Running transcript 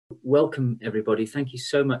Welcome, everybody. Thank you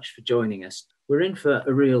so much for joining us. We're in for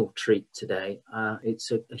a real treat today.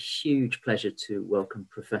 It's a huge pleasure to welcome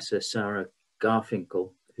Professor Sarah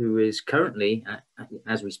Garfinkel, who is currently,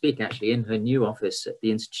 as we speak, actually in her new office at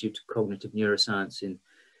the Institute of Cognitive Neuroscience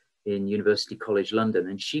in University College London.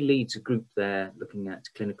 And she leads a group there looking at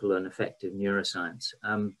clinical and affective neuroscience.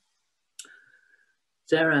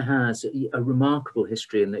 Sarah has a remarkable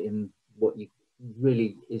history in what you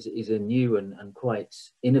really is a new and quite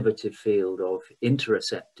innovative field of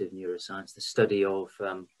interoceptive neuroscience, the study of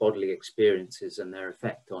bodily experiences and their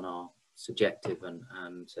effect on our subjective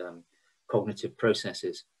and cognitive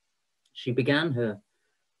processes. She began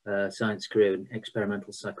her science career in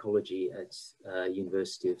experimental psychology at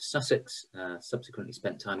University of Sussex, subsequently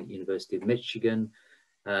spent time at University of Michigan,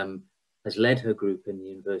 has led her group in the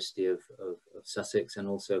University of Sussex, and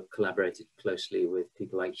also collaborated closely with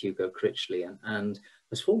people like Hugo Critchley, and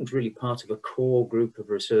has formed really part of a core group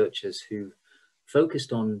of researchers who've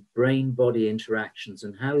focused on brain-body interactions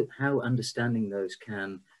and how understanding those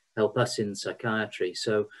can help us in psychiatry.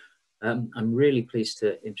 So I'm really pleased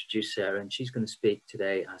to introduce Sarah, and she's going to speak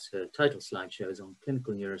today, as her title slide shows, on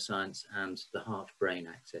clinical neuroscience and the heart-brain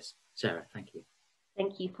axis. Sarah, thank you.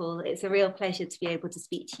 Thank you, Paul. It's a real pleasure to be able to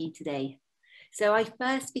speak to you today. So I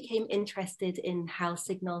first became interested in how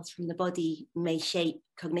signals from the body may shape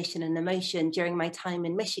cognition and emotion during my time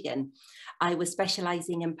in Michigan. I was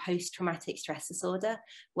specializing in post-traumatic stress disorder,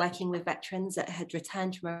 working with veterans that had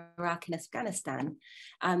returned from Iraq and Afghanistan.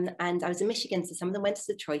 And I was in Michigan, so some of them went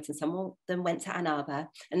to Detroit and some of them went to Ann Arbor,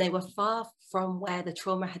 and they were far from where the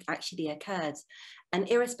trauma had actually occurred. And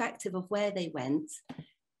irrespective of where they went,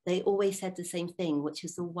 they always said the same thing, which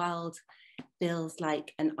is the world feels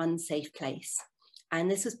like an unsafe place. And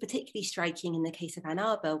this was particularly striking in the case of Ann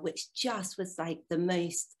Arbor, which just was like the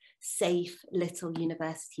most safe little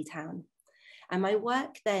university town. And my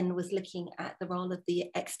work then was looking at the role of the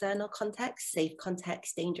external context, safe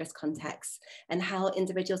context, dangerous context, and how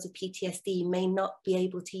individuals with PTSD may not be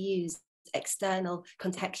able to use external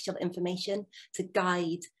contextual information to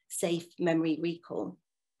guide safe memory recall.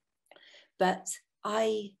 But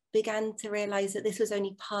I began to realize that this was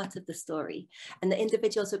only part of the story, and the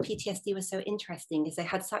individuals with PTSD were so interesting as they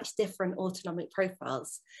had such different autonomic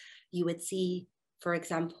profiles. You would see, for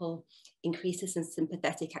example, increases in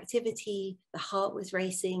sympathetic activity, the heart was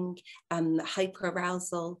racing,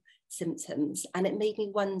 hyperarousal symptoms. And it made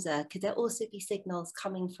me wonder, could there also be signals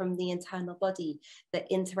coming from the internal body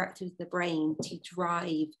that interact with the brain to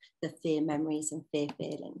drive the fear memories and fear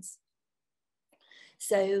feelings?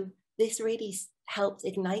 So this really helped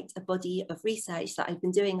ignite a body of research that I've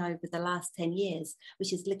been doing over the last 10 years,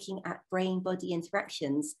 which is looking at brain-body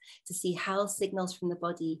interactions to see how signals from the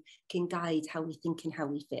body can guide how we think and how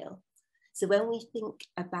we feel. So when we think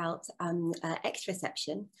about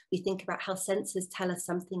exteroception, we think about how senses tell us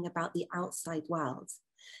something about the outside world.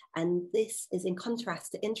 And this is in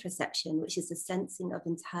contrast to interoception, which is the sensing of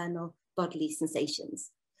internal bodily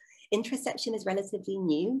sensations. Interoception is relatively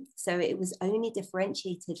new, so it was only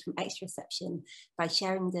differentiated from exteroception by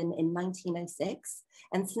Sheridan in 1906.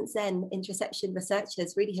 And since then, interoception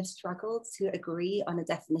researchers really have struggled to agree on a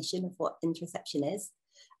definition of what interoception is.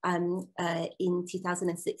 In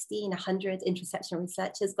 2016, 100 interoception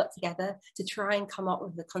researchers got together to try and come up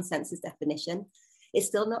with a consensus definition. It's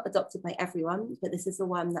still not adopted by everyone, but this is the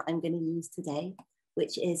one that I'm going to use today,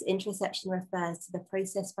 which is interoception refers to the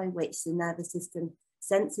process by which the nervous system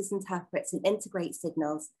senses, interprets, and integrates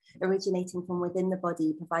signals originating from within the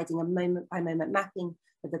body, providing a moment-by-moment mapping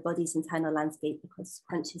of the body's internal landscape across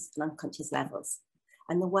conscious and unconscious levels.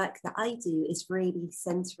 And the work that I do is really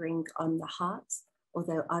centering on the heart,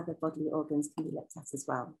 although other bodily organs can be looked at as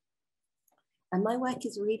well. And my work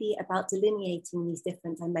is really about delineating these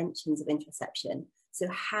different dimensions of interoception. So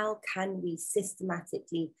how can we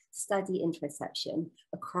systematically study interoception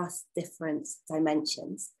across different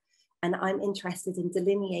dimensions? And I'm interested in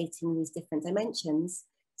delineating these different dimensions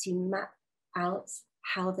to map out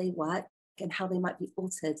how they work and how they might be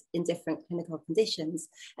altered in different clinical conditions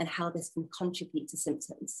and how this can contribute to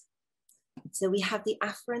symptoms. So we have the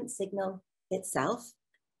afferent signal itself,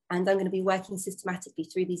 and I'm going to be working systematically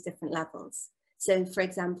through these different levels. So for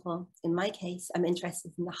example, in my case, I'm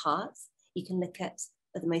interested in the heart. You can look at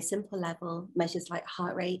the most simple level, measures like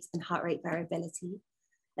heart rate and heart rate variability.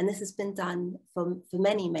 And this has been done for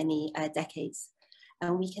many, many decades.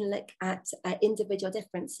 And we can look at individual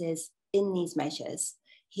differences in these measures.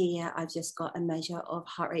 Here, I've just got a measure of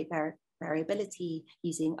heart rate variability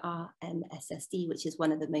using RMSSD, which is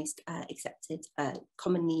one of the most accepted,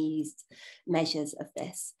 commonly used measures of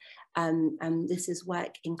this. And this is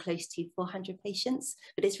work in close to 400 patients,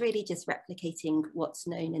 but it's really just replicating what's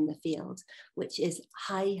known in the field, which is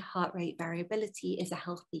high heart rate variability is a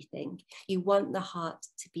healthy thing. You want the heart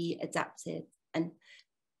to be adapted and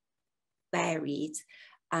varied,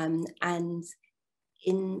 and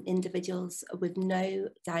in individuals with no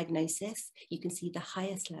diagnosis, you can see the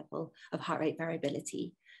highest level of heart rate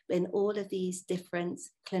variability. But in all of these different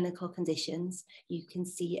clinical conditions, you can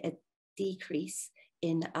see a decrease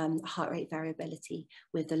in heart rate variability,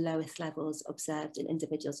 with the lowest levels observed in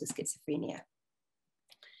individuals with schizophrenia.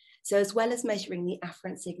 So as well as measuring the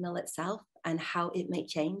afferent signal itself and how it may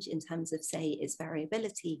change in terms of, say, its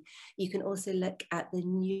variability, you can also look at the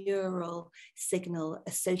neural signal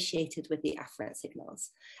associated with the afferent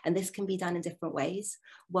signals. And this can be done in different ways.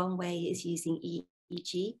 One way is using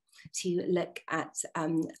EEG to look at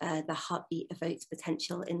the heartbeat evoked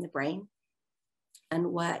potential in the brain.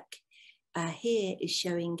 And work here is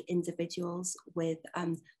showing individuals with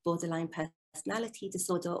borderline personality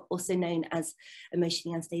disorder, also known as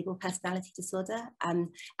emotionally unstable personality disorder. And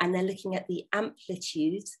they're looking at the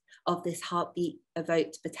amplitude of this heartbeat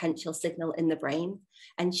evoked potential signal in the brain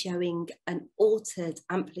and showing an altered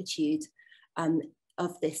amplitude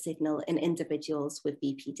of this signal in individuals with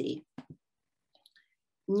BPD.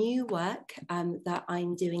 New work that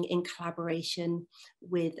I'm doing in collaboration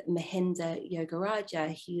with Mahinda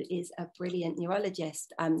Yogaraja, who is a brilliant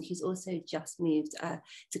neurologist who's also just moved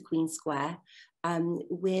to Queen Square.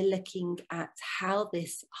 We're looking at how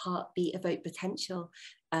this heartbeat evoked potential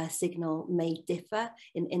signal may differ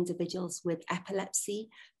in individuals with epilepsy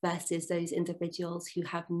versus those individuals who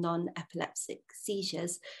have non-epileptic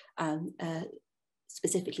seizures,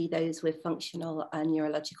 specifically those with functional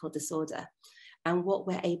neurological disorder. And what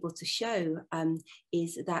we're able to show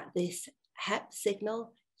is that this HEP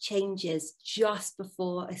signal changes just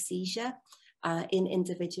before a seizure in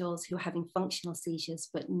individuals who are having functional seizures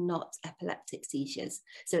but not epileptic seizures.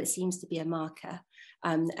 So it seems to be a marker.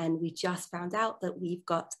 And we just found out that we've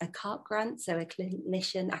got a CARP grant, so a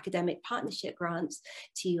clinician academic partnership grant,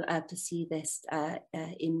 to pursue this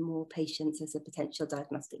in more patients as a potential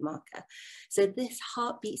diagnostic marker. So this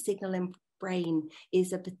heartbeat signal in brain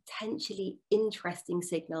is a potentially interesting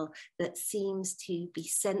signal that seems to be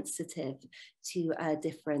sensitive to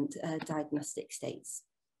different diagnostic states.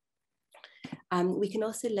 We can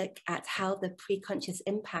also look at how the preconscious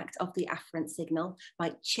impact of the afferent signal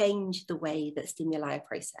might change the way that stimuli are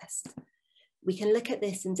processed. We can look at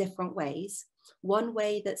this in different ways. One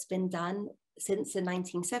way that's been done since the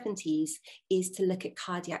 1970s is to look at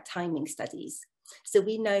cardiac timing studies. So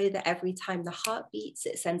we know that every time the heart beats,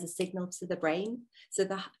 it sends a signal to the brain. So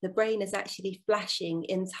the brain is actually flashing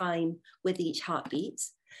in time with each heartbeat.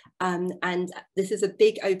 And this is a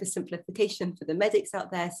big oversimplification for the medics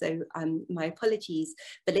out there, so my apologies.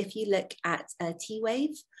 But if you look at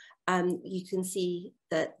T-wave, you can see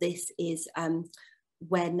that this is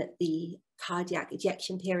when the cardiac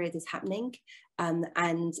ejection period is happening,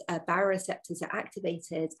 and baroreceptors are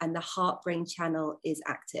activated and the heart-brain channel is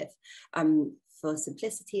active. For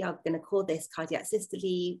simplicity, I'm going to call this cardiac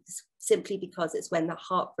systole, simply because it's when the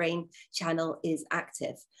heart-brain channel is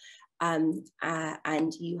active. And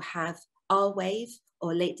you have R-wave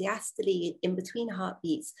or late diastole in between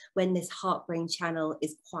heartbeats when this heart-brain channel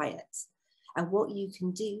is quiet. And what you can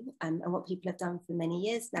do, and what people have done for many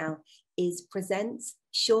years now, is present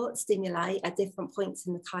short stimuli at different points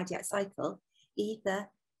in the cardiac cycle, either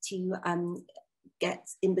to get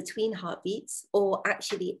in between heartbeats or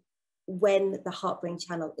actually when the heart-brain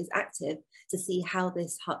channel is active, to see how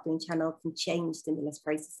this heart-brain channel can change stimulus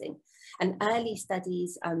processing. And early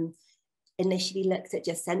studies initially looked at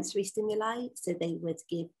just sensory stimuli, so they would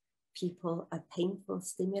give people a painful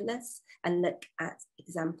stimulus and look at,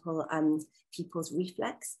 example, people's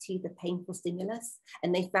reflex to the painful stimulus.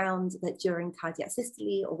 And they found that during cardiac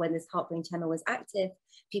systole, or when this heart-brain channel was active,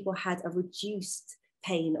 people had a reduced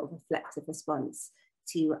pain or reflective response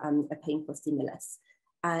to a painful stimulus.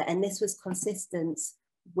 And this was consistent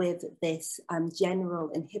with this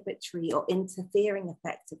general inhibitory or interfering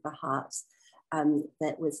effect of the heart.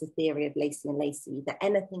 That was the theory of Lacey and Lacey, that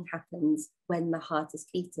anything happens when the heart is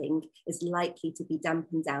beating is likely to be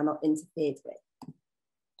dampened down or interfered with.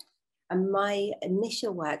 And my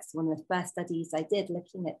initial work, one of the first studies I did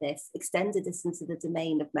looking at this, extended this into the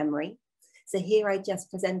domain of memory. So here I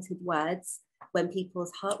just presented words when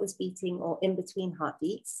people's heart was beating or in between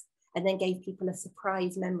heartbeats, and then gave people a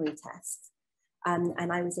surprise memory test. And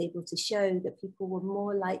I was able to show that people were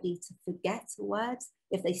more likely to forget a word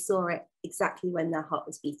if they saw it exactly when their heart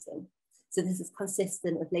was beating. So this is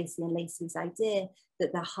consistent with Lacey and Lacey's idea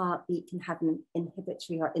that the heartbeat can have an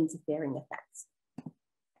inhibitory or interfering effect.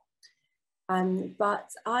 But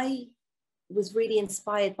I was really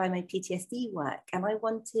inspired by my PTSD work, and I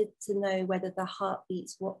wanted to know whether the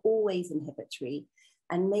heartbeats were always inhibitory,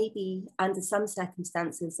 and maybe under some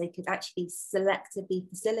circumstances they could actually selectively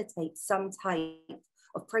facilitate some type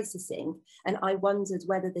of processing. And I wondered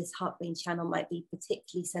whether this heart-brain channel might be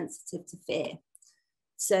particularly sensitive to fear.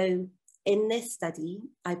 So in this study,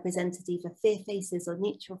 I presented either fear phases or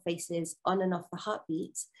neutral phases on and off the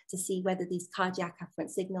heartbeat to see whether these cardiac afferent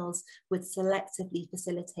signals would selectively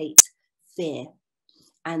facilitate fear.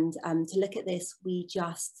 And to look at this, we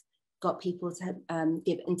just got people to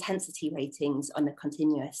give intensity ratings on a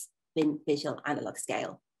continuous visual analog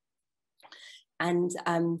scale. And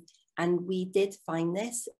we did find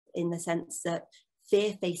this in the sense that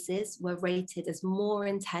fear faces were rated as more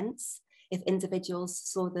intense if individuals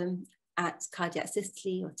saw them at cardiac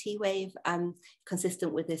systole or T-wave,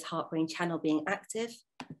 consistent with this heart-brain channel being active.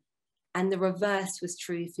 And the reverse was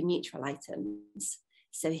true for neutral items.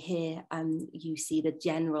 So here you see the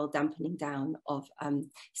general dampening down of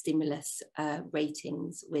stimulus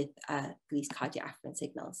ratings with these cardiac afferent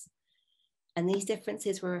signals. And these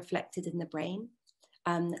differences were reflected in the brain,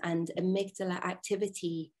 and amygdala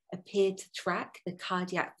activity appeared to track the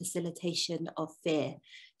cardiac facilitation of fear.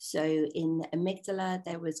 So in the amygdala,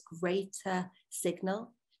 there was greater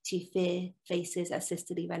signal to fear faces at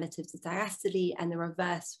systole relative to diastole, and the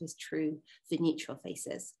reverse was true for neutral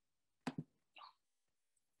faces.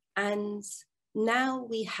 And now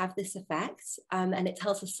we have this effect, and it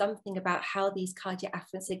tells us something about how these cardiac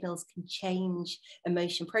afferent signals can change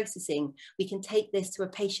emotion processing. We can take this to a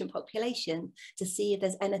patient population to see if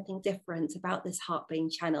there's anything different about this heart-brain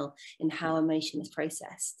channel in how emotion is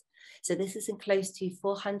processed. So this is in close to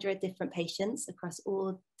 400 different patients across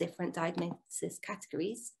all different diagnosis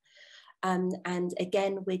categories. And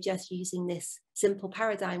again, we're just using this simple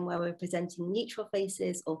paradigm where we're presenting neutral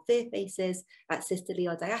faces or fear faces at systole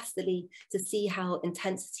or diastole to see how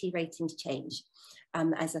intensity ratings change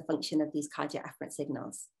as a function of these cardiac afferent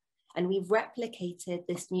signals. And we've replicated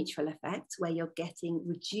this neutral effect where you're getting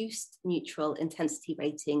reduced neutral intensity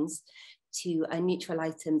ratings to neutral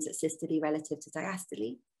items at systole relative to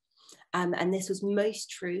diastole. And this was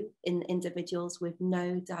most true in individuals with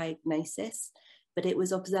no diagnosis, but it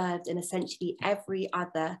was observed in essentially every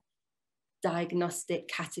other diagnostic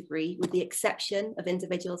category, with the exception of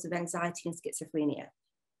individuals with anxiety and schizophrenia.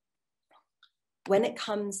 When it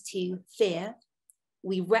comes to fear,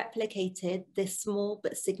 we replicated this small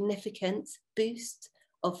but significant boost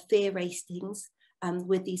of fear ratings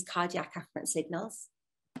with these cardiac afferent signals.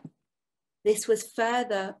 This was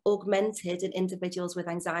further augmented in individuals with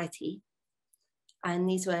anxiety, and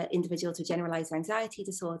these were individuals with generalized anxiety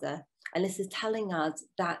disorder. And this is telling us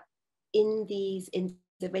that in these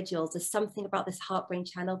individuals, there's something about this heart-brain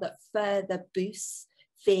channel that further boosts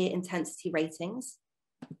fear intensity ratings.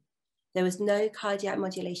 There was no cardiac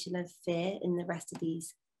modulation of fear in the rest of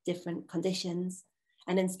these different conditions.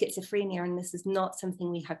 And in schizophrenia, and this is not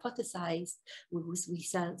something we hypothesized, we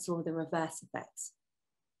saw the reverse effects,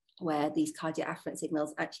 where these cardiac afferent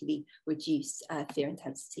signals actually reduce fear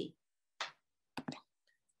intensity.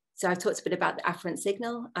 So I've talked a bit about the afferent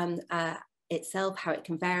signal itself, how it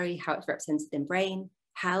can vary, how it's represented in brain,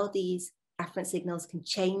 how these afferent signals can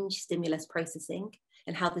change stimulus processing,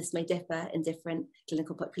 and how this may differ in different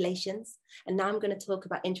clinical populations. And now I'm going to talk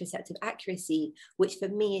about interoceptive accuracy, which for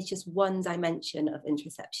me is just one dimension of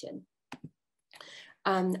interoception.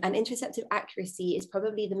 And interoceptive accuracy is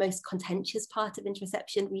probably the most contentious part of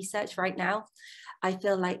interoception research right now. I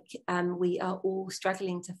feel like we are all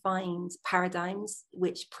struggling to find paradigms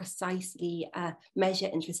which precisely measure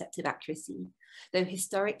interoceptive accuracy. Though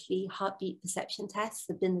historically, heartbeat perception tests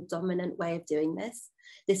have been the dominant way of doing this.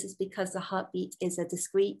 This is because the heartbeat is a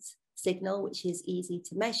discrete signal which is easy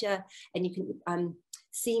to measure, and you can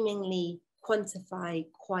seemingly quantify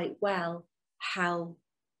quite well how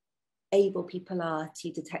able people are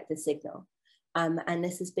to detect the signal. And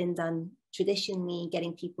this has been done traditionally,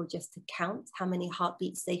 getting people just to count how many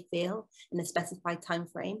heartbeats they feel in a specified time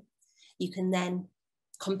frame. You can then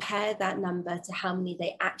compare that number to how many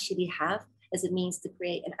they actually have as a means to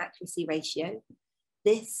create an accuracy ratio.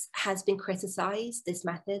 This has been criticized, this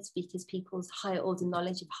method, because people's higher order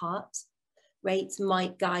knowledge of heart rates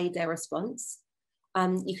might guide their response.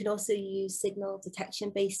 You can also use signal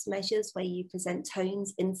detection-based measures where you present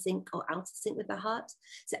tones in sync or out of sync with the heart.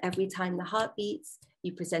 So every time the heart beats,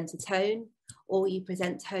 you present a tone, or you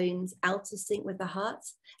present tones out of sync with the heart,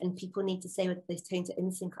 and people need to say whether those tones are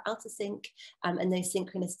in sync or out of sync, and those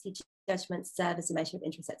synchronicity judgments serve as a measure of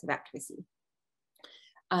interoceptive accuracy.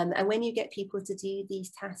 And when you get people to do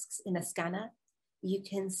these tasks in a scanner, you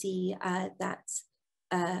can see that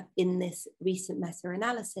in this recent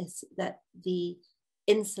meta-analysis that the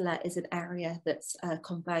insula is an area that's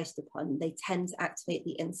converged upon. They tend to activate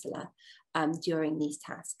the insula during these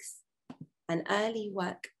tasks. And early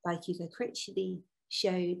work by Hugo Critchley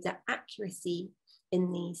showed that accuracy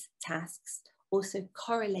in these tasks also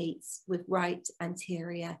correlates with right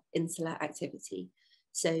anterior insular activity.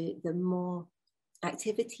 So the more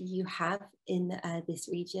activity you have in this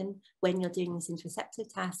region when you're doing these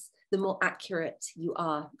interoceptive tasks, the more accurate you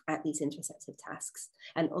are at these interoceptive tasks.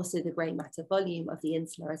 And also the grey matter volume of the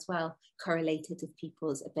insula as well correlated with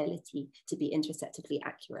people's ability to be interoceptively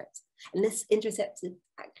accurate. And this interoceptive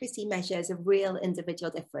accuracy measures a real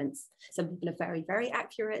individual difference. Some people are very, very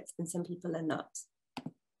accurate and some people are not.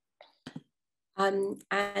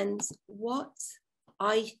 And what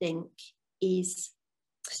I think is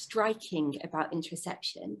striking about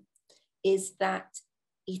interoception is that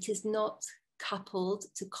it is not coupled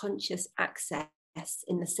to conscious access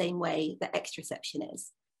in the same way that exteroception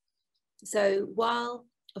is. So while,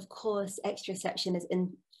 of course, exteroception is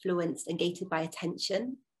influenced and gated by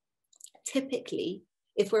attention, typically,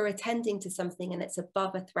 if we're attending to something and it's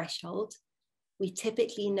above a threshold, we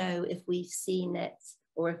typically know if we've seen it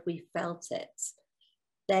or if we felt it.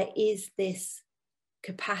 There is this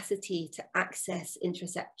capacity to access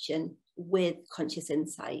interoception with conscious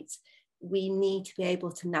insight. We need to be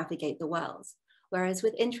able to navigate the world. Whereas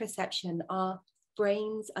with interoception, our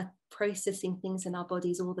brains are processing things in our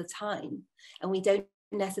bodies all the time, and we don't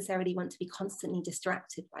necessarily want to be constantly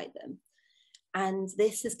distracted by them. And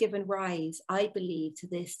this has given rise, I believe, to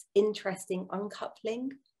this interesting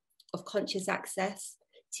uncoupling of conscious access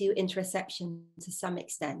to interoception to some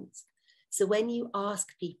extent. So when you ask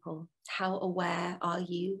people, how aware are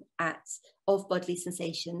you of bodily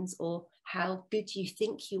sensations, or how good you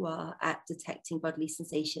think you are at detecting bodily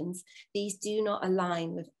sensations, these do not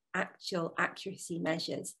align with actual accuracy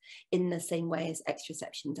measures in the same way as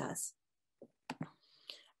exteroception does.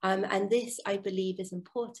 And this, I believe, is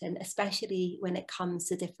important, especially when it comes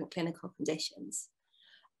to different clinical conditions.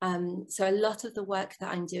 So a lot of the work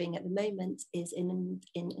that I'm doing at the moment is in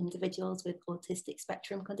individuals with autistic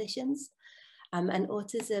spectrum conditions. And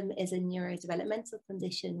autism is a neurodevelopmental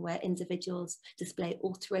condition where individuals display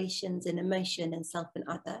alterations in emotion and self and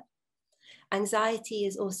other. Anxiety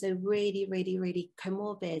is also really, really, really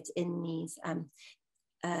comorbid in these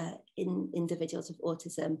in individuals with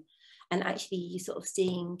autism. And actually, you're sort of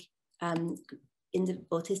seeing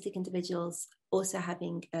autistic individuals also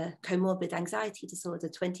having a comorbid anxiety disorder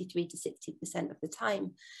 23 to 60% of the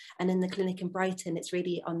time. And in the clinic in Brighton, it's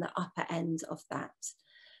really on the upper end of that.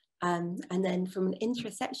 And then from an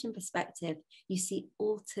interoception perspective, you see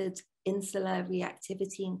altered insular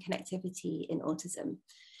reactivity and connectivity in autism.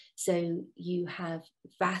 So you have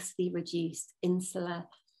vastly reduced insular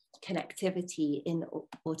connectivity in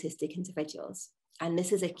autistic individuals. And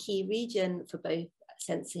this is a key region for both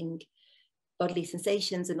sensing bodily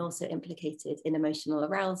sensations and also implicated in emotional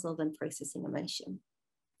arousal and processing emotion.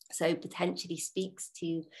 So potentially speaks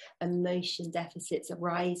to emotion deficits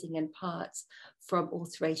arising in part from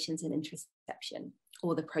alterations in interoception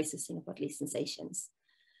or the processing of bodily sensations.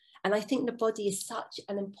 And I think the body is such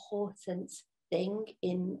an important thing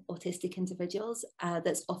in autistic individuals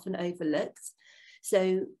that's often overlooked.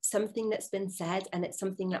 So something that's been said, and it's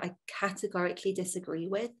something that I categorically disagree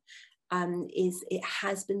with, is it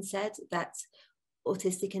has been said that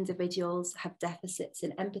autistic individuals have deficits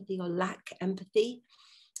in empathy or lack empathy.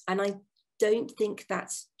 And I don't think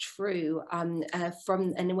that's true. And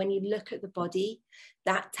when you look at the body,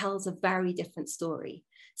 that tells a very different story.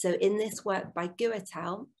 So in this work by Gu et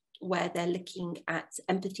al., where they're looking at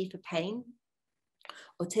empathy for pain,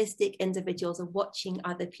 autistic individuals are watching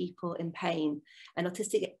other people in pain, and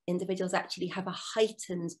autistic individuals actually have a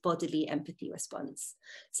heightened bodily empathy response.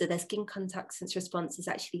 So their skin contact sense response is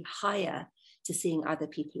actually higher to seeing other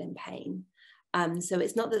people in pain. So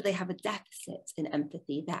it's not that they have a deficit in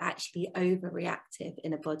empathy, they're actually overreactive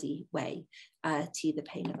in a body way to the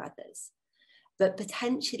pain of others. But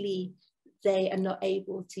potentially they are not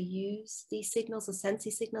able to use these signals or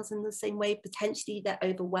sensory signals in the same way. Potentially they're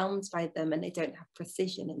overwhelmed by them and they don't have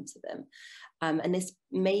precision into them. And this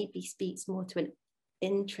maybe speaks more to an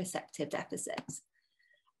interoceptive deficit.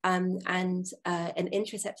 And an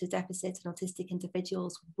interoceptive deficit in autistic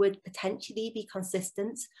individuals would potentially be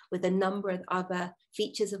consistent with a number of other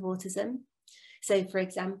features of autism. So for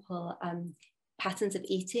example, Patterns of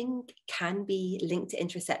eating can be linked to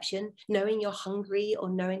interoception. Knowing you're hungry or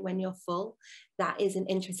knowing when you're full, that is an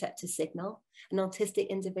interoceptive signal. And autistic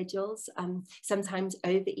individuals sometimes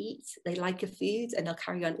overeat. They like a food and they'll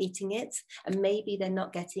carry on eating it. And maybe they're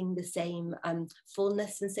not getting the same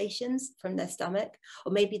fullness sensations from their stomach,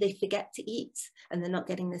 or maybe they forget to eat and they're not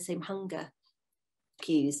getting the same hunger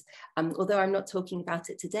cues. Although I'm not talking about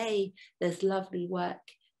it today, there's lovely work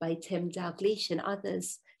by Tim Dalgleish and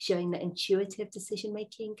others showing that intuitive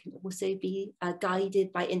decision-making can also be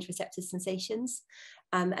guided by interoceptive sensations.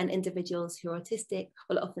 And individuals who are autistic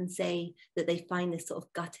will often say that they find this sort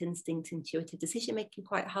of gut instinct intuitive decision-making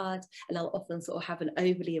quite hard, and they'll often sort of have an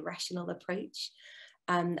overly irrational approach.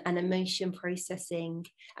 And emotion processing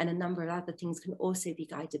and a number of other things can also be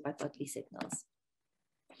guided by bodily signals.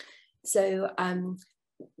 So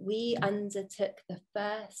we undertook the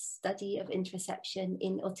first study of interoception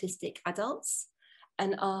in autistic adults,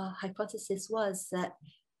 and our hypothesis was that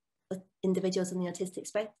individuals on the autistic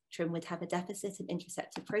spectrum would have a deficit in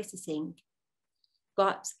interoceptive processing.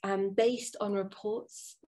 But based on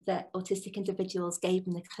reports that autistic individuals gave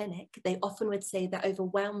in the clinic, they often would say they're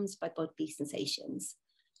overwhelmed by bodily sensations.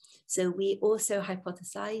 So we also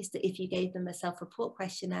hypothesized that if you gave them a self-report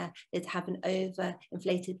questionnaire, they'd have an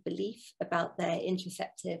overinflated belief about their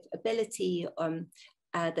interoceptive ability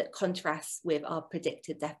that contrasts with our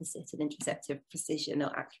predicted deficit in interoceptive precision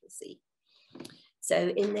or accuracy. So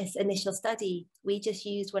in this initial study, we just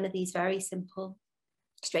used one of these very simple,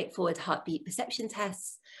 straightforward heartbeat perception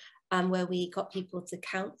tests, where we got people to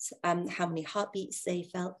count how many heartbeats they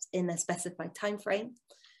felt in a specified time frame.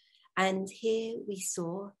 And here we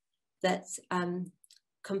saw that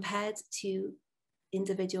compared to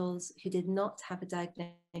individuals who did not have a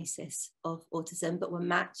diagnosis of autism but were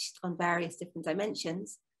matched on various different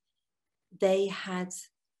dimensions, they had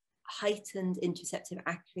heightened interoceptive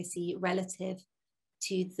accuracy relative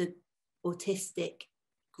to the autistic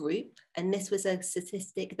group. And this was a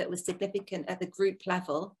statistic that was significant at the group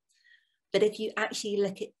level. But if you actually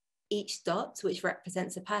look at each dot, which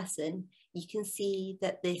represents a person, you can see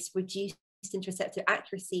that this reduced interoceptive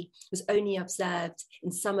accuracy was only observed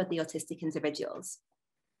in some of the autistic individuals.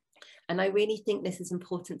 And I really think this is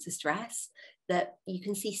important to stress, that you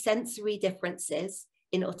can see sensory differences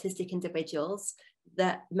in autistic individuals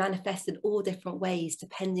that manifest in all different ways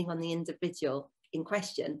depending on the individual in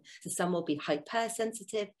question. So some will be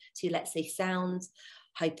hypersensitive to, let's say, sound,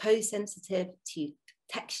 hyposensitive to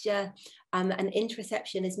texture, and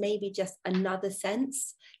interoception is maybe just another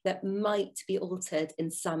sense that might be altered in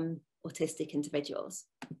some autistic individuals.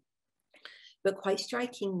 But quite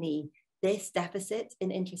strikingly, this deficit in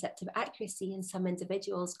interoceptive accuracy in some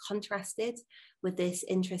individuals contrasted with this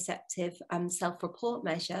interoceptive self-report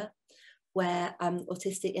measure, where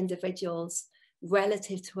autistic individuals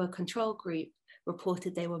relative to a control group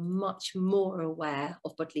reported they were much more aware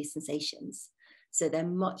of bodily sensations. So they're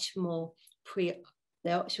much more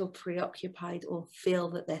they're actually preoccupied or feel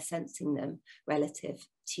that they're sensing them relative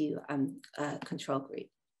to a control group.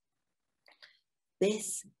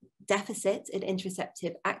 This deficit in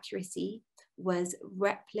interoceptive accuracy was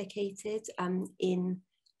replicated in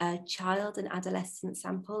a child and adolescent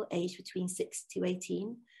sample aged between 6 to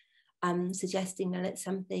 18, suggesting that it's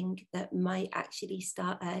something that might actually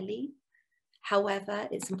start early. However,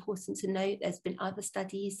 it's important to note there's been other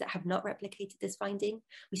studies that have not replicated this finding,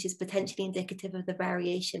 which is potentially indicative of the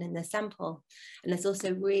variation in the sample. And there's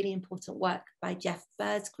also really important work by Jeff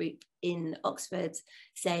Bird's group in Oxford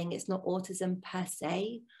saying it's not autism per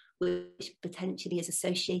se, which potentially is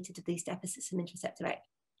associated with these deficits in interoceptive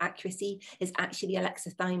accuracy, is actually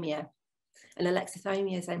alexithymia. And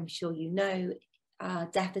alexithymia, as I'm sure you know, are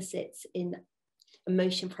deficits in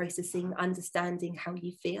emotion processing, understanding how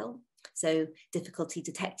you feel. So difficulty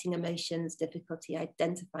detecting emotions, difficulty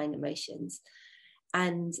identifying emotions.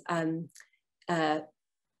 And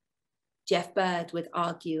Jeff Bird would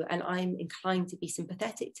argue, and I'm inclined to be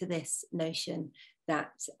sympathetic to this notion,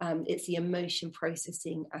 that it's the emotion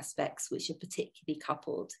processing aspects which are particularly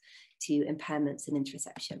coupled to impairments in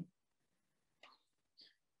interoception.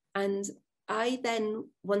 And I then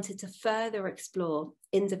wanted to further explore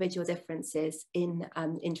individual differences in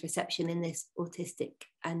interoception in this autistic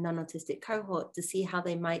and non-autistic cohort to see how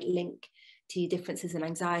they might link to differences in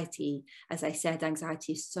anxiety. As I said,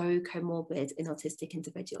 anxiety is so comorbid in autistic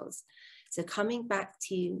individuals. So coming back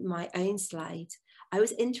to my own slide, I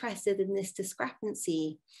was interested in this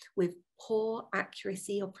discrepancy with poor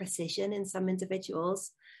accuracy or precision in some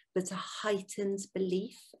individuals, but a heightened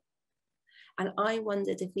belief. And I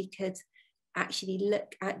wondered if we could actually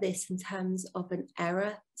look at this in terms of an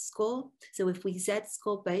error score. So if we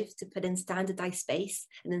Z-score both to put in standardized space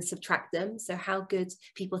and then subtract them, so how good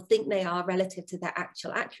people think they are relative to their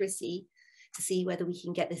actual accuracy, to see whether we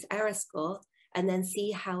can get this error score, and then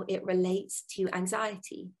see how it relates to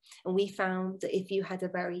anxiety. And we found that if you had a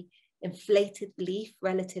very inflated belief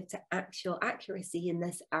relative to actual accuracy and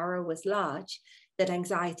this error was large, that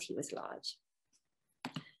anxiety was large.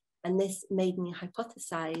 And this made me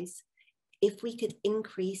hypothesize, if we could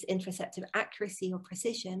increase interoceptive accuracy or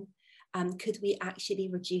precision, could we actually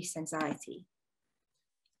reduce anxiety?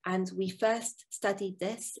 And we first studied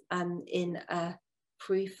this in a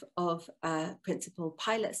proof of principle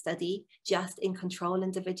pilot study, just in control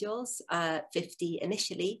individuals, 50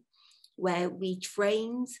 initially, where we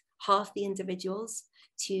trained half the individuals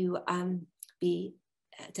to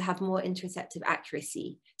have more interoceptive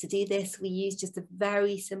accuracy. To do this, we used just a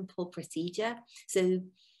very simple procedure. So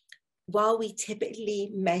while we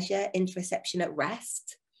typically measure interoception at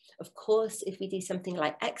rest, of course, if we do something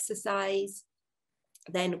like exercise,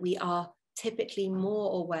 then we are typically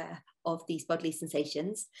more aware of these bodily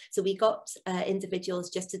sensations. So we got individuals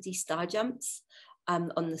just to do star jumps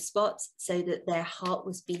on the spot so that their heart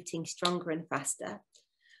was beating stronger and faster.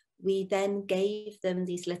 We then gave them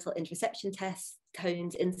these little interoception tests,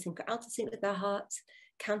 tones in sync or out of sync with their heart,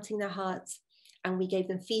 counting their heart, and we gave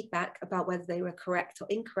them feedback about whether they were correct or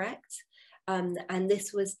incorrect. And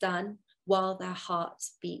this was done while their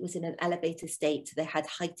heartbeat was in an elevated state. So they had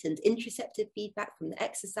heightened interoceptive feedback from the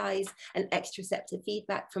exercise and exteroceptive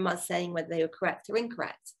feedback from us saying whether they were correct or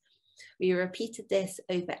incorrect. We repeated this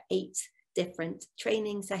over 8 different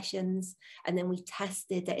training sessions, and then we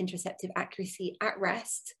tested their interoceptive accuracy at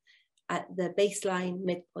rest at the baseline,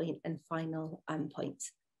 midpoint, and final point.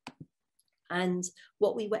 And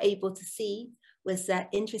what we were able to see was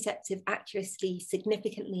that interoceptive accuracy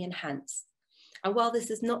significantly enhanced. And while this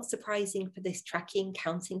is not surprising for this tracking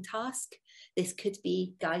counting task, this could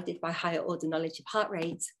be guided by higher order knowledge of heart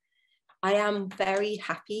rate. I am very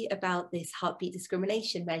happy about this heartbeat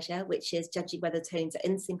discrimination measure, which is judging whether tones are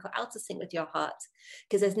in sync or out of sync with your heart,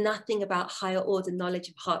 because there's nothing about higher order knowledge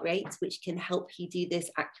of heart rate which can help you do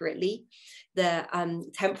this accurately. The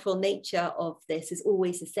temporal nature of this is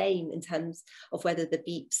always the same in terms of whether the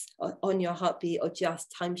beeps are on your heartbeat or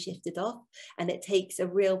just time shifted off. And it takes a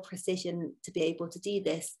real precision to be able to do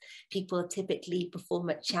this. People typically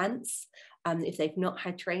perform at chance if they've not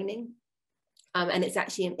had training. And it's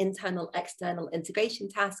actually an internal-external integration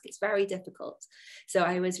task. It's very difficult. So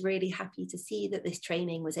I was really happy to see that this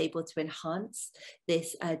training was able to enhance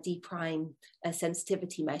this D'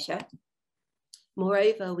 sensitivity measure.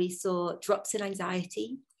 Moreover, we saw drops in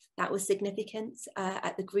anxiety. That was significant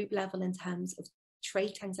at the group level in terms of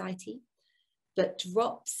trait anxiety. But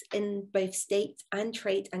drops in both state and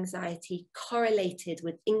trait anxiety correlated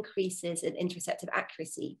with increases in interoceptive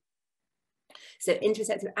accuracy. So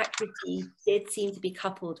interoceptive accuracy did seem to be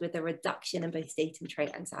coupled with a reduction in both state and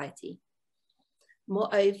trait anxiety.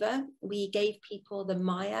 Moreover, we gave people the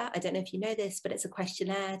Maya. I don't know if you know this, but it's a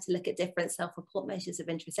questionnaire to look at different self-report measures of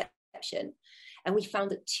interoception. And we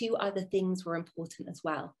found that 2 other things were important as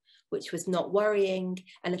well, which was not worrying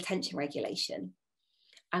and attention regulation.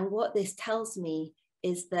 And what this tells me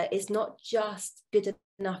is that it's not just good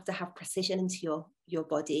enough to have precision into your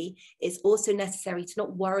body, it's also necessary to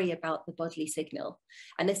not worry about the bodily signal.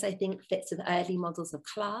 And this, I think, fits with early models of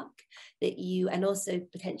Clark, and also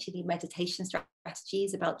potentially meditation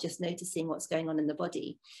strategies about just noticing what's going on in the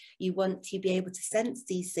body. You want to be able to sense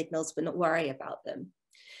these signals, but not worry about them.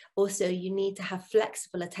 Also, you need to have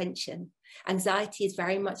flexible attention. Anxiety is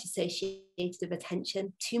very much associated with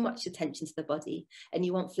attention, too much attention to the body, and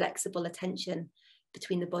you want flexible attention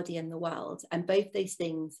between the body and the world. And both those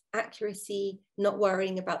things, accuracy, not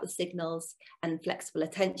worrying about the signals, and flexible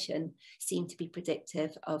attention, seem to be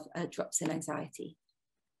predictive of drops in anxiety.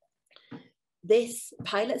 This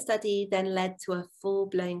pilot study then led to a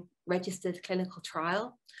full-blown registered clinical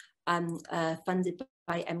trial funded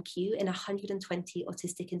by MQ in 120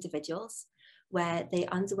 autistic individuals, where they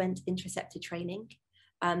underwent interoceptive training.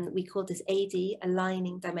 We called this AD,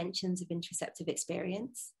 Aligning Dimensions of Interoceptive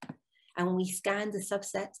Experience. And we scanned a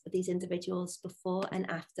subset of these individuals before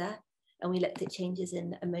and after, and we looked at changes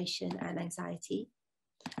in emotion and anxiety.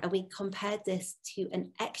 And we compared this to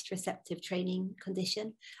an exteroceptive training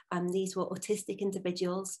condition. These were autistic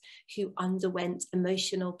individuals who underwent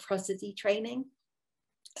emotional prosody training.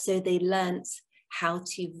 So they learnt how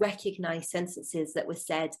to recognize sentences that were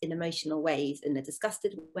said in emotional ways, in a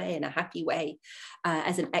disgusted way, in a happy way,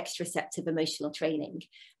 as an exteroceptive emotional training,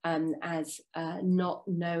 as not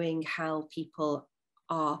knowing how people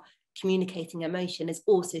are communicating emotion is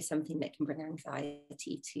also something that can bring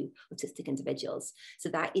anxiety to autistic individuals. So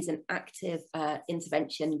that is an active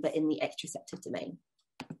intervention, but in the extraceptive domain.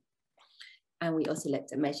 And we also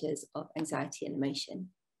looked at measures of anxiety and emotion.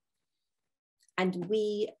 And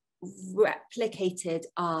we replicated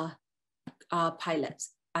our pilot.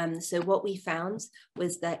 So what we found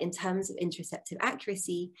was that in terms of interoceptive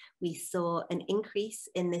accuracy, we saw an increase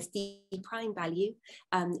in this D prime value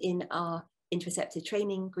in our interoceptive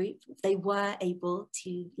training group. They were able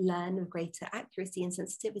to learn with greater accuracy and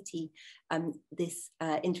sensitivity this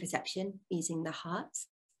interoception using the heart.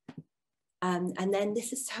 And then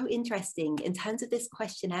this is so interesting in terms of this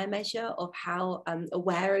questionnaire measure of how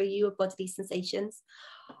aware are you of bodily sensations.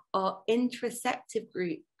 Our interoceptive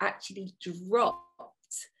group actually dropped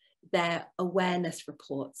their awareness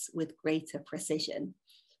reports with greater precision,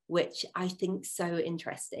 which I think so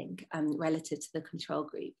interesting relative to the control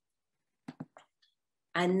group.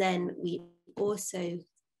 And then we also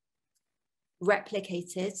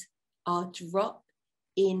replicated our drop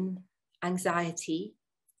in anxiety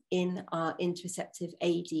in our interoceptive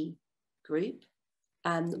AD group,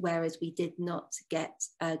 whereas we did not get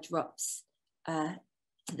drops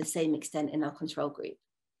to the same extent in our control group.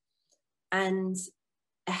 And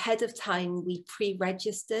ahead of time, we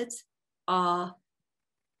pre-registered our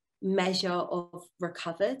measure of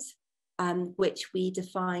recovered, which we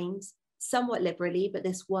defined somewhat liberally, but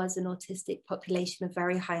this was an autistic population of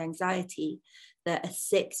very high anxiety, that a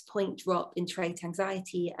 6-point drop in trait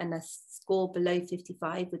anxiety and a score below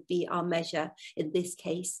 55 would be our measure in this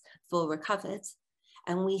case for recovered.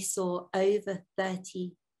 And we saw over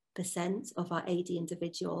 30% of our AD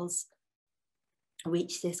individuals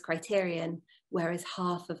reach this criterion, whereas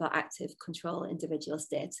half of our active control individuals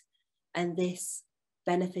did. And this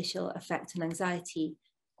beneficial effect on anxiety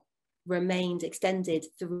remained extended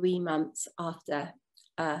 3 months after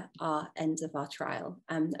our end of our trial.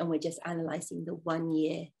 And we're just analysing the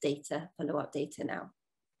 1-year data, follow-up data now.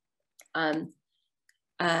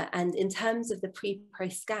 And in terms of the pre-pro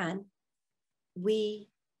scan, we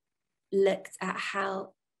looked at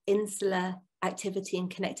how insular activity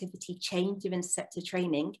and connectivity changed with interoceptive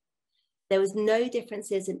training. There was no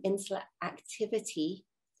differences in insular activity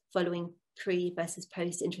following pre versus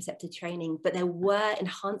post interoceptive training, but there were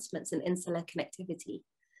enhancements in insular connectivity.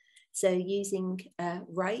 So using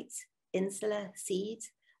right insular seed,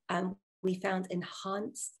 we found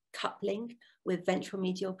enhanced coupling with ventral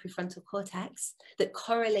medial prefrontal cortex that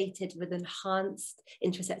correlated with enhanced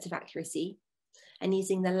interoceptive accuracy. And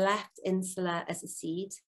using the left insular as a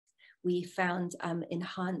seed, we found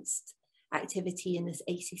enhanced activity in this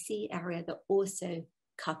ACC area that also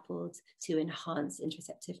coupled to enhance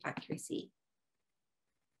interoceptive accuracy.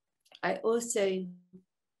 I also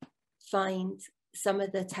find some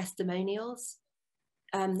of the testimonials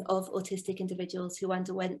of autistic individuals who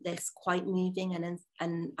underwent this quite moving,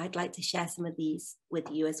 and I'd like to share some of these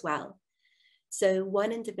with you as well. So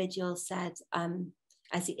one individual said,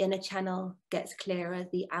 as the inner channel gets clearer,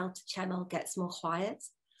 the outer channel gets more quiet,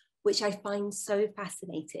 which I find so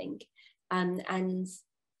fascinating. And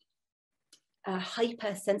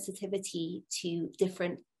hypersensitivity to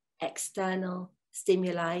different external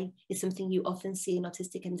stimuli is something you often see in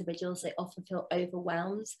autistic individuals. They often feel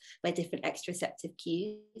overwhelmed by different extraceptive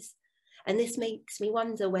cues. And this makes me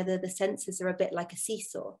wonder whether the senses are a bit like a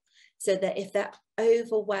seesaw, so that if they're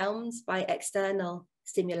overwhelmed by external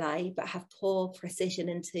stimuli but have poor precision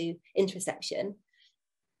into interoception,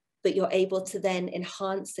 but you're able to then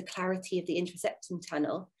enhance the clarity of the interoception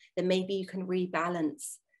channel, then maybe you can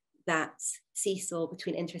rebalance that seesaw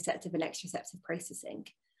between interoceptive and extraceptive processing.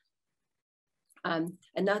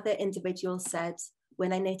 Another individual said,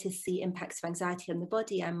 when I notice the impacts of anxiety on the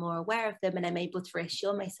body, I'm more aware of them and I'm able to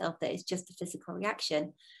reassure myself that it's just a physical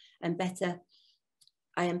reaction. I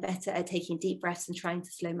am better at taking deep breaths and trying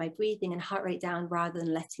to slow my breathing and heart rate down rather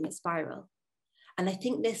than letting it spiral. And I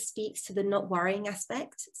think this speaks to the not worrying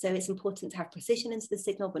aspect. So it's important to have precision into the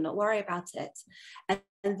signal, but not worry about it.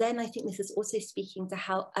 And then I think this is also speaking to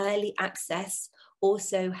how early access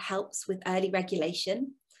also helps with early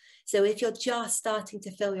regulation. So if you're just starting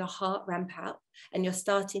to feel your heart ramp up and you're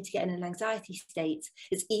starting to get in an anxiety state,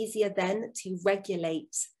 it's easier then to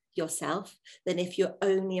regulate yourself than if you're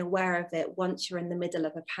only aware of it once you're in the middle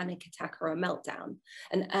of a panic attack or a meltdown.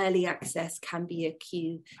 And early access can be a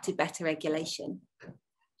cue to better regulation.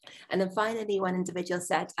 And then finally, one individual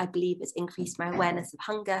said, I believe it's increased my awareness of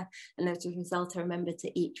hunger, and as a result, I remember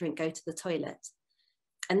to eat, drink, go to the toilet.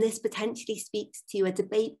 And this potentially speaks to a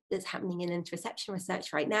debate that's happening in interoception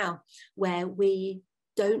research right now, where we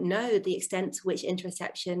don't know the extent to which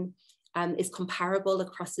interoception is comparable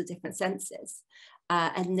across the different senses.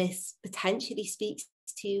 And this potentially speaks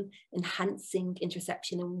to enhancing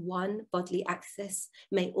interoception in one bodily axis,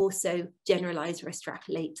 may also generalize or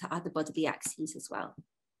extrapolate to other bodily axes as well.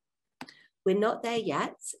 We're not there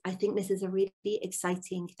yet. I think this is a really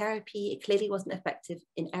exciting therapy. It clearly wasn't effective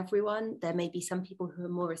in everyone. There may be some people who are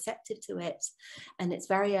more receptive to it, and it's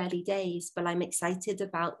very early days, but I'm excited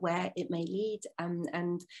about where it may lead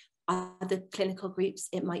and other clinical groups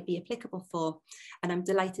it might be applicable for. And I'm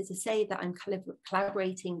delighted to say that I'm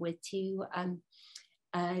collaborating with two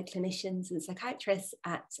clinicians and psychiatrists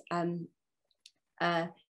at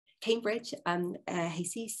Cambridge,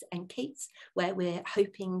 Jesus and Kate, where we're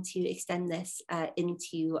hoping to extend this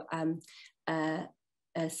into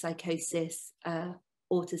psychosis,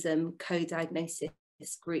 autism, co-diagnosis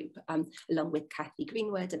group, along with Kathy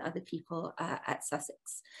Greenwood and other people at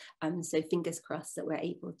Sussex. So fingers crossed that we're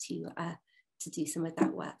able to do some of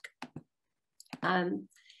that work.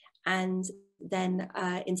 And then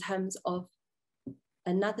in terms of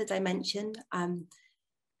another dimension,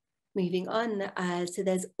 moving on, so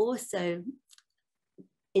there's also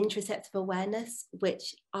interoceptive awareness,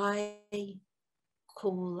 which I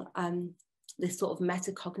call this sort of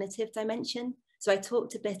metacognitive dimension. So I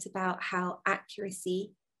talked a bit about how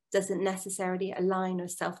accuracy doesn't necessarily align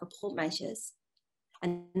with self-report measures,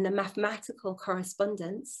 and the mathematical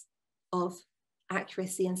correspondence of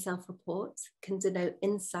accuracy and self-report can denote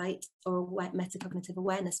insight or metacognitive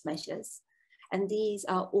awareness measures, and these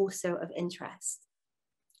are also of interest.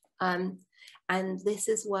 And this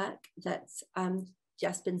is work that's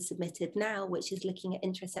just been submitted now, which is looking at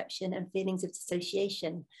interoception and feelings of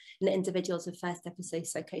dissociation in individuals with first episode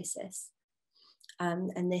psychosis.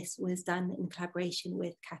 And this was done in collaboration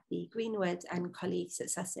with Kathy Greenwood and colleagues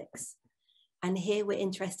at Sussex. And here we're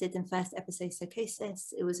interested in first episode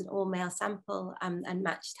psychosis. It was an all-male sample and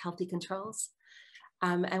matched healthy controls.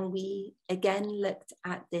 And we again looked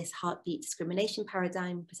at this heartbeat discrimination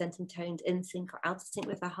paradigm, presenting toned in sync or out of sync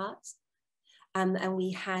with the heart. And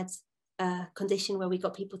we had a condition where we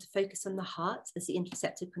got people to focus on the heart as the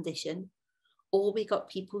interoceptive condition, or we got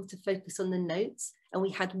people to focus on the notes, and we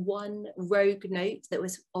had one rogue note that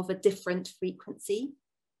was of a different frequency.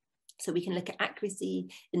 So we can look at accuracy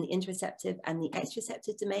in the interoceptive and the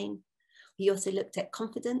exteroceptive domain. We also looked at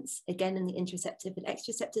confidence, again in the interoceptive and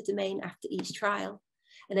exteroceptive domain after each trial.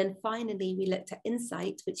 And then finally, we looked at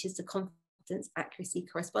insight, which is the confidence, accuracy,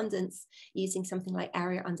 correspondence, using something like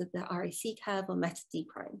area under the RAC curve or meta D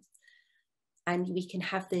prime. And we can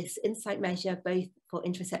have this insight measure both for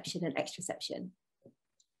interoception and exteroception.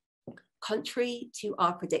 Contrary to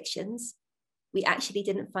our predictions, we actually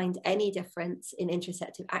didn't find any difference in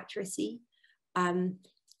interoceptive accuracy,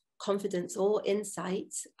 confidence or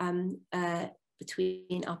insight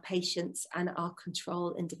between our patients and our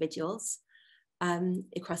control individuals.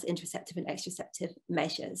 Across interoceptive and exteroceptive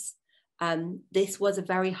measures. This was a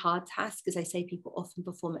very hard task. As I say, people often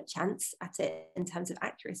perform at chance at it in terms of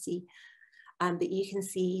accuracy, but you can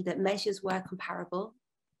see that measures were comparable,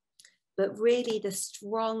 but really the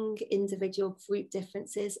strong individual group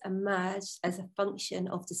differences emerged as a function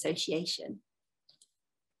of dissociation.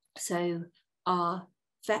 So our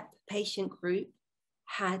VEP patient group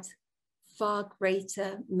had far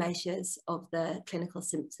greater measures of the clinical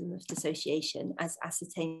symptom of dissociation as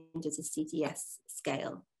ascertained as a CDS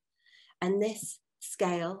scale. And this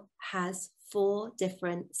scale has 4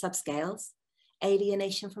 different subscales: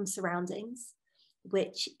 alienation from surroundings,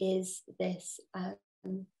 which is this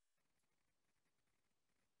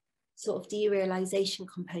sort of derealization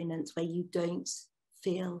component where you don't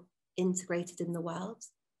feel integrated in the world.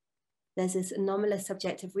 There's this anomalous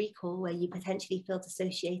subjective recall where you potentially feel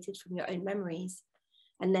dissociated from your own memories.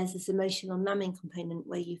 And there's this emotional numbing component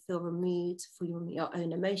where you feel removed from your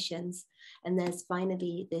own emotions. And there's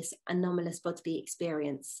finally this anomalous bodily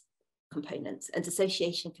experience component. And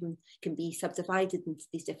dissociation can be subdivided into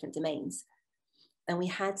these different domains. And we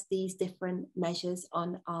had these different measures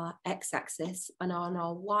on our x-axis, and on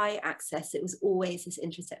our y-axis, it was always this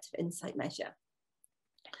interoceptive insight measure.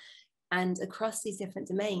 And across these different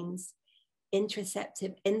domains,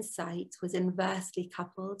 interoceptive insight was inversely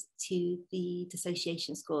coupled to the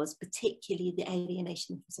dissociation scores, particularly the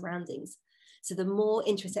alienation from surroundings. So the more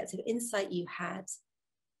interoceptive insight you had,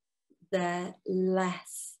 the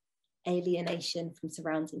less alienation from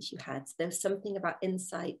surroundings you had. So there was something about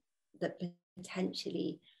insight that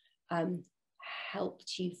potentially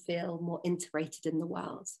helped you feel more integrated in the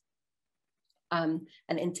world, and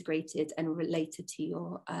integrated and related to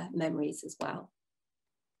your memories as well.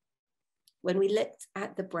 When we looked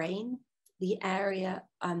at the brain, the area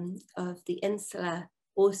of the insula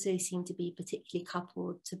also seemed to be particularly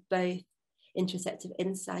coupled to both interoceptive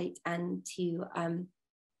insight and to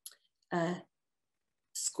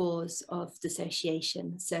scores of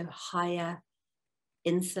dissociation. So higher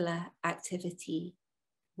insular activity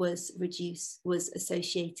was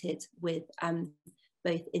associated with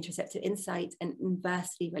both interoceptive insight and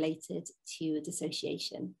inversely related to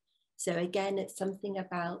dissociation. So again, it's something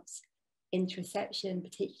about interoception,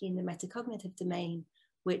 particularly in the metacognitive domain,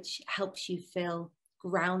 which helps you feel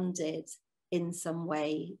grounded in some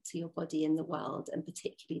way to your body and the world, and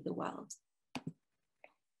particularly the world.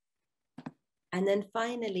 And then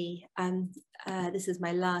finally, this is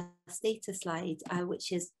my last data slide,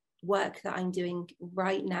 which is work that I'm doing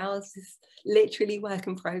right now. This is literally work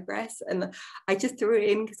in progress, and I just threw it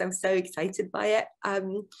in because I'm so excited by it,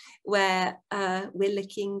 where we're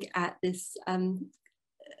looking at this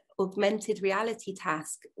augmented reality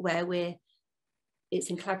task where it's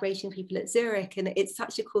in collaboration with people at Zurich, and it's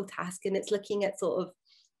such a cool task, and it's looking at sort of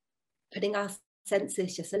putting our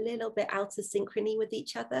senses just a little bit out of synchrony with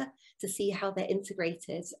each other to see how they're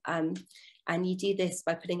integrated. And you do this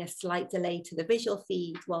by putting a slight delay to the visual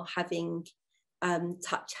feed while having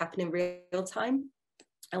touch happen in real time.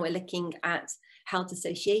 And we're looking at how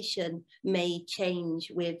dissociation may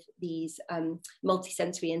change with these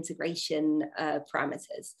multisensory integration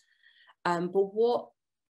parameters. But what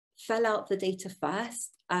fell out of the data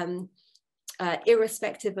first,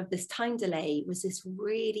 irrespective of this time delay, was this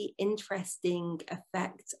really interesting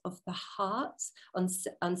effect of the heart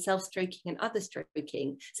on self-stroking and other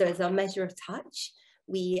stroking. So as a measure of touch,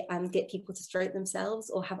 we get people to stroke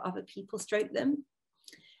themselves or have other people stroke them.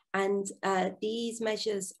 And these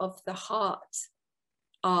measures of the heart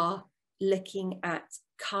are looking at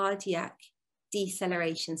cardiac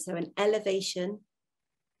deceleration. So an elevation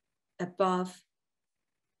above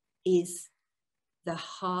is the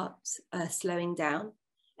heart slowing down.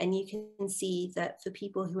 And you can see that for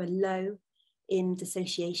people who are low in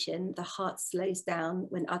dissociation, the heart slows down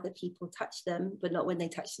when other people touch them, but not when they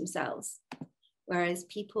touch themselves. Whereas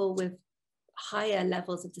people with higher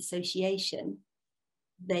levels of dissociation,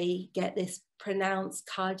 they get this pronounced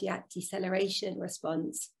cardiac deceleration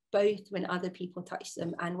response, both when other people touch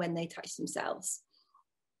them and when they touch themselves.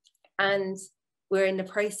 And we're in the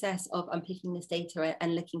process of unpicking this data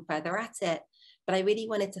and looking further at it. But I really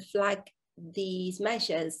wanted to flag these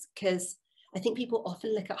measures because I think people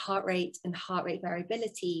often look at heart rate and heart rate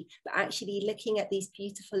variability, but actually looking at these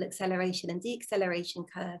beautiful acceleration and deceleration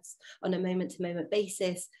curves on a moment-to-moment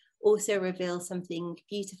basis also reveals something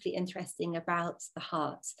beautifully interesting about the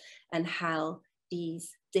heart and how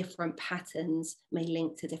these different patterns may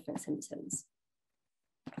link to different symptoms.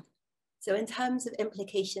 So in terms of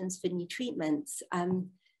implications for new treatments, and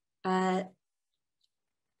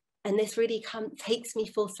this really takes me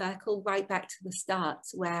full circle right back to the start,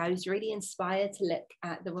 where I was really inspired to look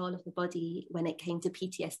at the role of the body when it came to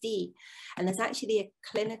PTSD. And there's actually a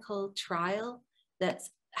clinical trial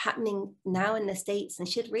that's happening now in the States and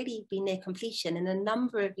should really be near completion in a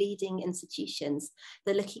number of leading institutions.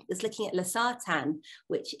 It's looking at losartan,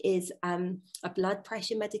 which is a blood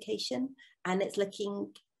pressure medication, and it's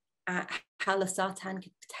looking at how losartan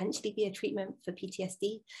could potentially be a treatment for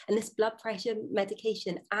PTSD. And this blood pressure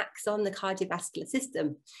medication acts on the cardiovascular system,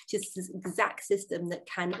 which is this exact system that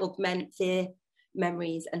can augment fear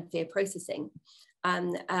memories and fear processing.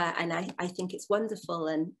 And I think it's wonderful,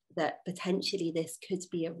 and that potentially this could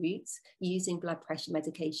be a route using blood pressure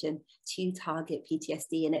medication to target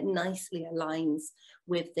PTSD. And it nicely aligns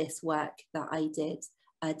with this work that I did,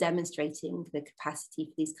 demonstrating the capacity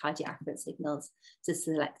for these cardiac afferent signals to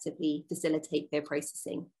selectively facilitate fear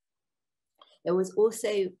processing. There was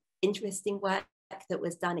also interesting work that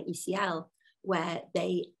was done at UCL where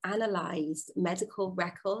they analysed medical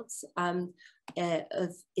records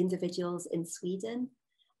of individuals in Sweden,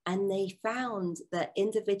 and they found that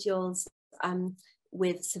individuals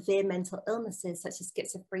with severe mental illnesses such as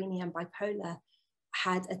schizophrenia and bipolar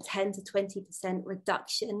had a 10 to 20%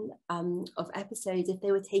 reduction of episodes if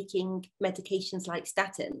they were taking medications like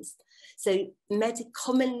statins. So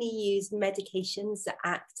commonly used medications that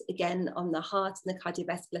act again on the heart and the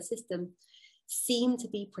cardiovascular system seem to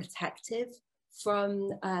be protective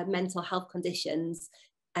from mental health conditions.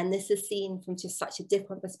 And this is seen from just such a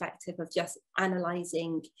different perspective of just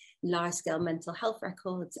analysing large-scale mental health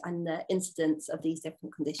records and the incidence of these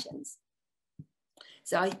different conditions.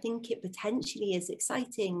 So I think it potentially is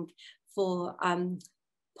exciting for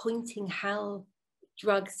pointing how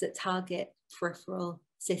drugs that target peripheral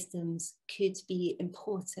systems could be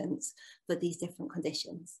important for these different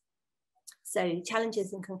conditions. So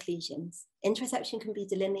challenges and conclusions. Interoception can be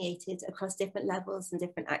delineated across different levels and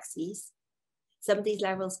different axes. Some of these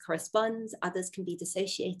levels correspond, others can be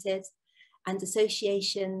dissociated. and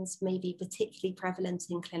associations may be particularly prevalent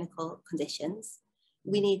in clinical conditions.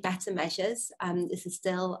 We need better measures. This is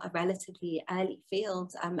still a relatively early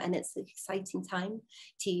field, and it's an exciting time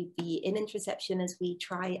to be in interoception as we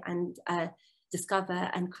try and discover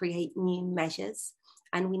and create new measures.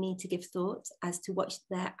 And we need to give thought as to what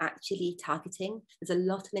they're actually targeting. There's a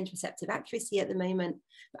lot of interoceptive accuracy at the moment,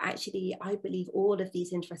 but actually I believe all of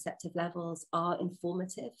these interoceptive levels are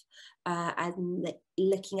informative, and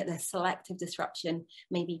looking at the selective disruption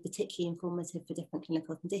may be particularly informative for different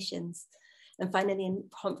clinical conditions. And finally,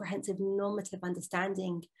 a comprehensive normative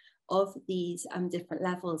understanding of these different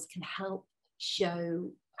levels can help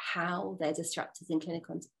show how they're disrupted in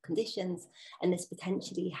clinical conditions, and this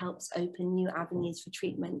potentially helps open new avenues for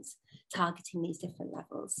treatment targeting these different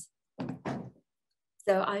levels.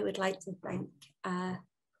 So I would like to thank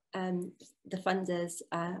the funders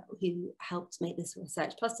who helped make this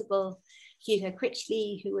research possible. Hugo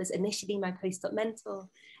Critchley, who was initially my postdoc mentor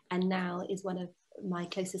and now is one of my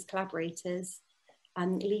closest collaborators,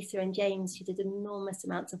 Lisa and James, who did enormous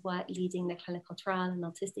amounts of work leading the clinical trial in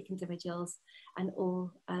autistic individuals, and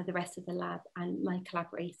all the rest of the lab and my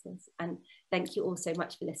collaborators. And thank you all so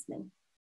much for listening.